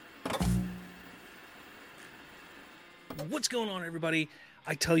What's going on, everybody?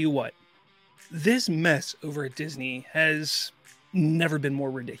 I tell you what, this mess over at Disney has never been more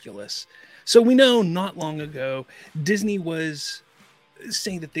ridiculous. So we know not long ago, Disney was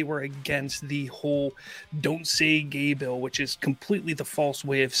saying that they were against the whole "Don't Say Gay" bill, which is completely the false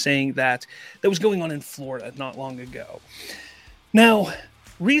way of saying that was going on in Florida not long ago. Now,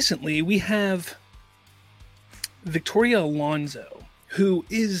 recently we have Victoria Alonso, who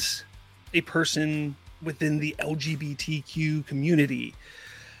is a person within the LGBTQ community,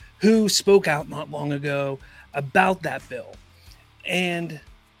 who spoke out not long ago about that bill. And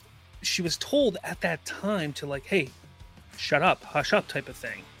she was told at that time to, like, hey, shut up, hush up type of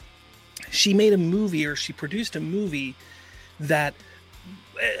thing. She made a movie, or she produced a movie that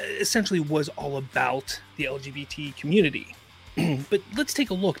essentially was all about the LGBT community. But let's take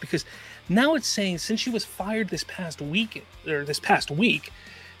a look, because now it's saying, since she was fired this past week,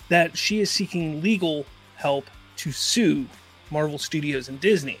 that she is seeking legal help to sue Marvel Studios and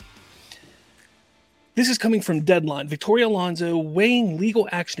Disney. This is coming from Deadline. Victoria Alonso weighing legal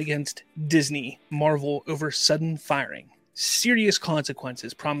action against Disney, Marvel over sudden firing. Serious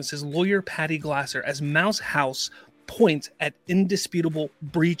consequences, promises lawyer Patty Glasser as Mouse House points at indisputable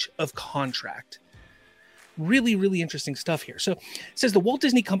breach of contract. Really, really interesting stuff here. So it says the Walt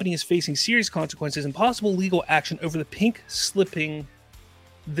Disney Company is facing serious consequences and possible legal action over the pink slipping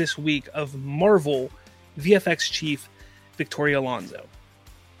this week of Marvel VFX chief Victoria Alonso,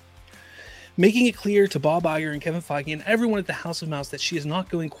 making it clear to Bob Iger and Kevin Feige and everyone at the House of Mouse that she is not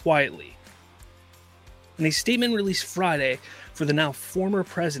going quietly. In a statement released Friday for the now former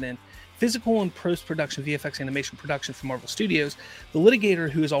president, physical and post-production VFX animation production for Marvel Studios, the litigator,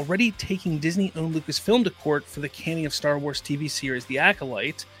 who is already taking Disney-owned Lucasfilm to court for the canning of Star Wars TV series The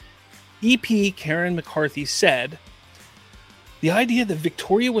Acolyte, EP Karen McCarthy said, "The idea that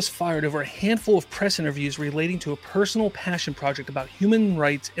Victoria was fired over a handful of press interviews relating to a personal passion project about human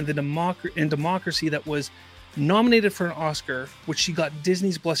rights and democracy that was nominated for an Oscar, which she got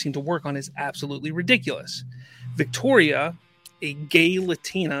Disney's blessing to work on, is absolutely ridiculous. Victoria, a gay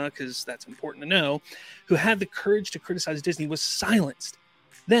Latina, because that's important to know, who had the courage to criticize Disney, was silenced.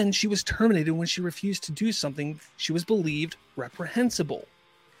 Then she was terminated when she refused to do something she was believed reprehensible.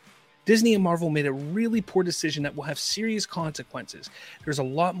 Disney and Marvel made a really poor decision that will have serious consequences. There's a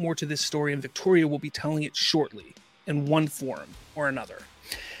lot more to this story, and Victoria will be telling it shortly in one form or another."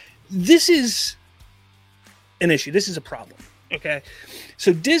 This is an issue. This is a problem. Okay.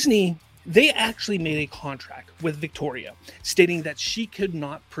 So Disney, they actually made a contract with Victoria stating that she could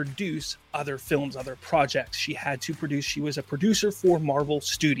not produce other films, other projects. She was a producer for Marvel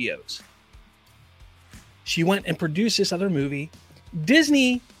Studios. She went and produced this other movie.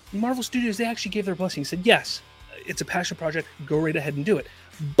 Disney, Marvel Studios, they actually gave their blessing, said, yes, it's a passion project, go right ahead and do it.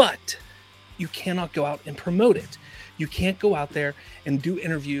 But you cannot go out and promote it. You can't go out there and do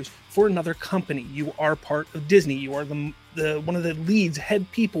interviews for another company. You are part of Disney. You are the one of the leads, head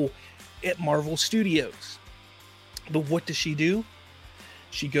people at Marvel Studios. But what does she do?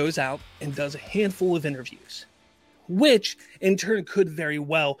 She goes out and does a handful of interviews, which in turn could very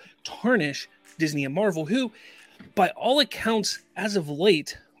well tarnish Disney and Marvel, who, by all accounts, as of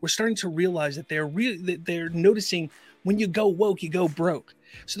late, we're starting to realize that they're noticing when you go woke, you go broke.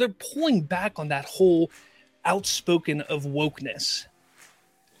 So they're pulling back on that whole outspoken of wokeness.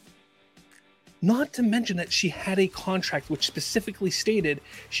 Not to mention that she had a contract which specifically stated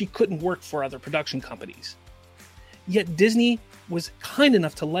she couldn't work for other production companies. Yet Disney was kind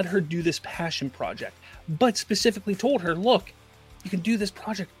enough to let her do this passion project, but specifically told her, look, you can do this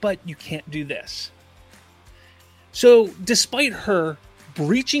project, but you can't do this. So despite her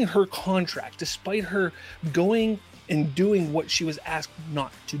breaching her contract, despite her going and doing what she was asked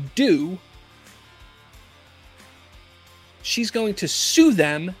not to do, she's going to sue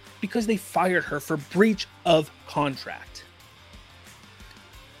them because they fired her for breach of contract.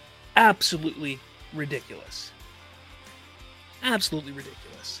 Absolutely ridiculous. Absolutely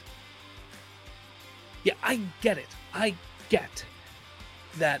ridiculous. Yeah, I get it. I get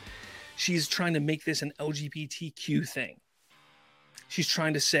that she's trying to make this an LGBTQ thing. She's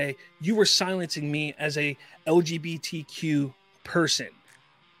trying to say, you were silencing me as a LGBTQ person.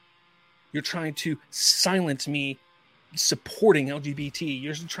 You're trying to silence me supporting LGBT.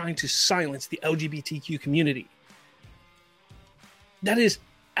 You're trying to silence the LGBTQ community. That is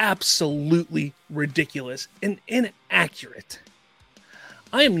absolutely ridiculous and inaccurate.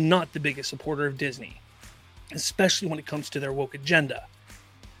 I am not the biggest supporter of Disney, especially when it comes to their woke agenda.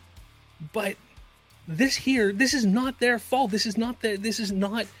 But this is not their fault. This is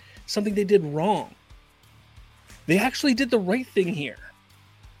not something they did wrong. They actually did the right thing here.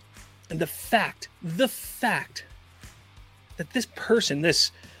 And the fact that this person,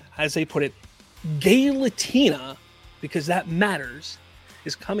 this, as they put it, gay Latina, because that matters,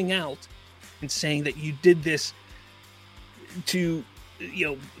 is coming out and saying that you did this to,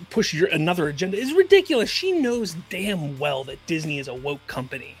 push another agenda is ridiculous. She knows damn well that Disney is a woke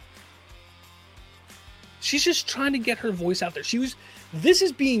company. She's just trying to get her voice out there. This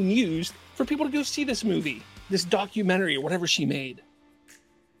is being used for people to go see this movie, this documentary, or whatever she made.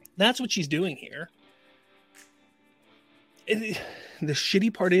 That's what she's doing here. And the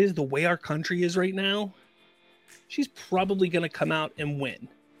shitty part is, the way our country is right now, she's probably going to come out and win.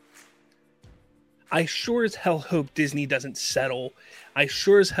 I sure as hell hope Disney doesn't settle. I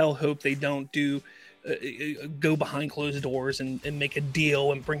sure as hell hope they don't go behind closed doors and make a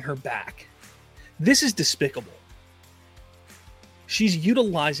deal and bring her back. This is despicable. She's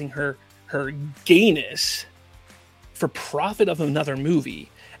utilizing her gayness for profit of another movie,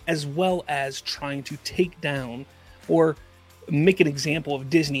 as well as trying to take down or make an example of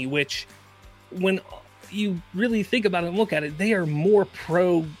Disney, which, when you really think about it and look at it, they are more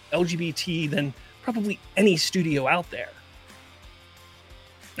pro-LGBT than probably any studio out there.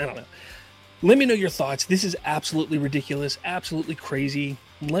 I don't know. Let me know your thoughts. This is absolutely ridiculous, absolutely crazy.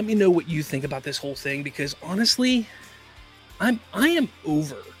 Let me know what you think about this whole thing, because honestly, I am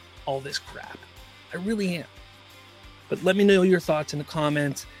over all this crap. I really am. But let me know your thoughts in the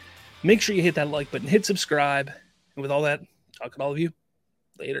comments. Make sure you hit that like button, hit subscribe. And with all that, talk to all of you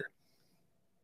later.